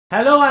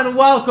Hello and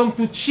welcome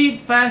to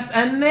Cheap, Fast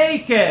and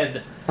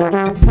Naked!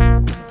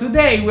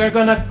 Today we're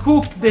gonna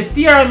cook the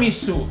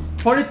tiramisu.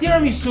 For the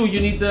tiramisu you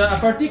need a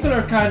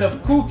particular kind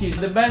of cookies.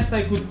 The best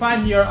I could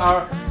find here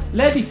are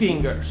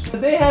ladyfingers.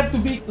 They have to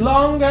be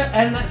long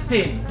and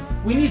thin.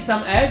 We need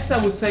some eggs, I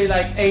would say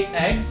like 8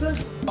 eggs.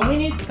 We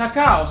need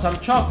cacao, some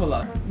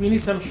chocolate. We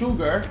need some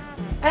sugar.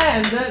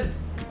 And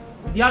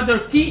the other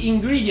key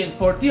ingredient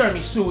for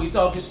tiramisu is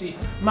obviously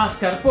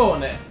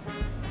mascarpone.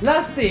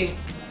 Last thing,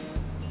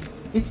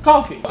 it's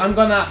coffee. I'm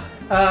gonna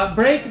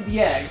break the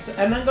eggs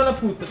and I'm gonna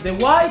put the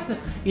white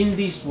in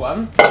this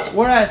one,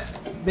 whereas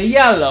the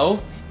yellow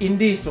in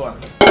this one.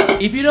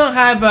 If you don't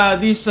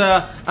have this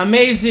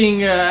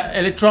amazing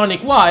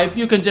electronic wipe,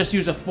 you can just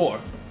use a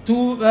fork.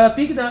 To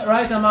pick the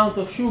right amount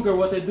of sugar,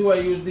 what I do, I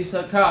use this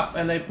cup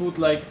and I put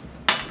like,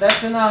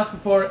 that's enough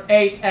for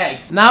 8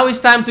 eggs. Now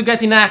it's time to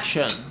get in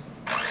action.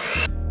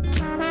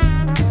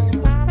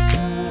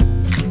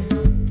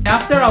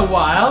 After a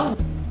while,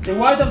 the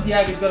white of the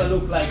egg is gonna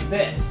look like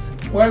this.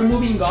 We're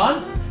moving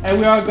on and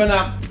we are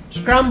gonna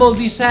scramble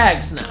these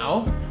eggs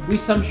now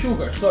with some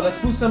sugar. So let's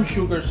put some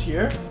sugars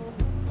here.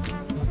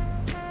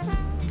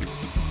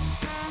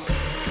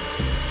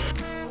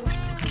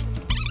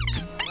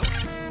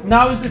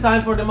 Now is the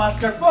time for the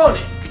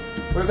mascarpone.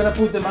 We're gonna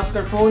put the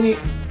mascarpone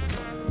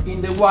in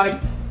the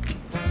white,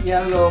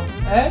 yellow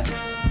eggs.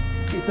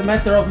 It's a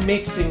matter of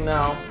mixing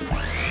now.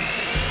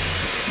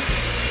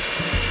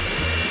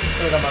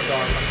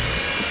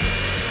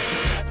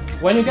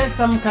 When you get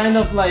some kind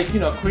of like,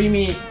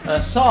 creamy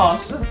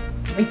sauce,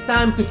 it's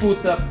time to put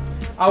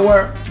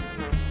our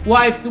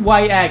white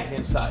eggs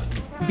inside.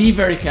 Be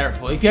very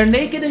careful. If you're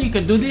naked and you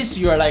can do this,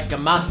 you are like a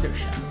master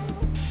chef.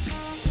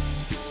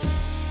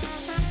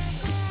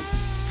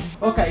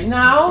 Okay,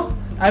 now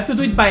I have to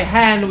do it by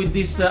hand with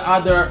this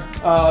other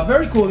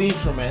very cool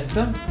instrument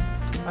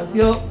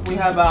until we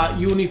have a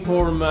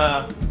uniform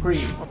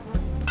cream.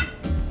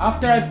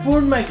 After I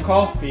pour my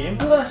coffee, I'm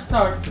gonna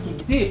start to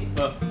dip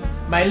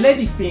my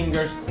lady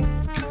fingers.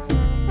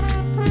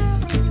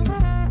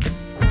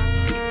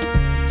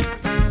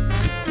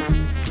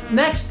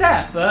 Next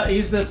step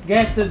is to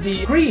get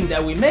the cream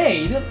that we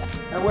made,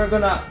 and we're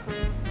gonna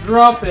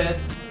drop it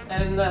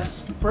and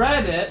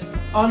spread it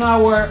on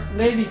our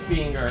lady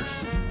fingers.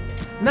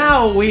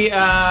 Now we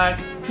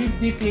keep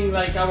dipping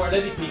like our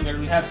lady fingers.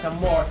 We have some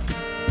more.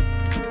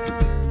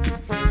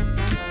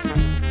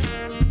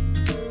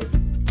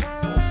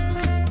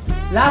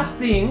 Last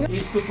thing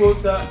is to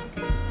put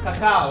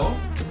cacao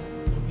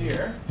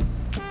here.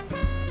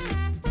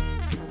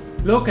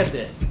 Look at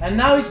this. And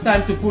now it's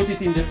time to put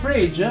it in the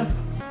fridge.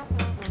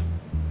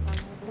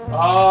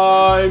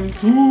 Time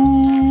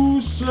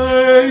to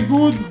say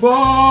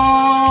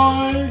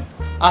goodbye.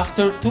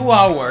 After 2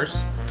 hours,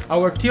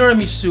 our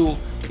tiramisu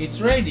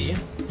is ready.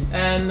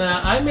 And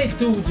I made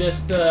 2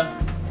 just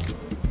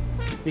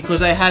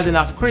because I had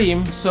enough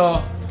cream.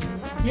 So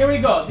here we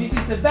go. This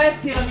is the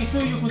best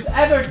tiramisu you could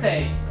ever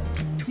taste.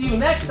 See you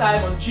next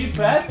time on Cheap,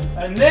 Fast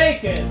and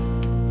Naked.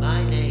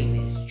 My name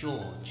is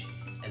George,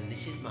 and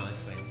this is my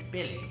friend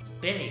Billy.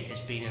 Billy has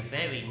been a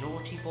very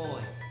naughty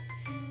boy.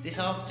 This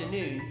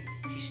afternoon,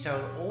 he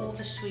stole all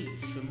the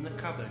sweets from the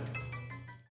cupboard.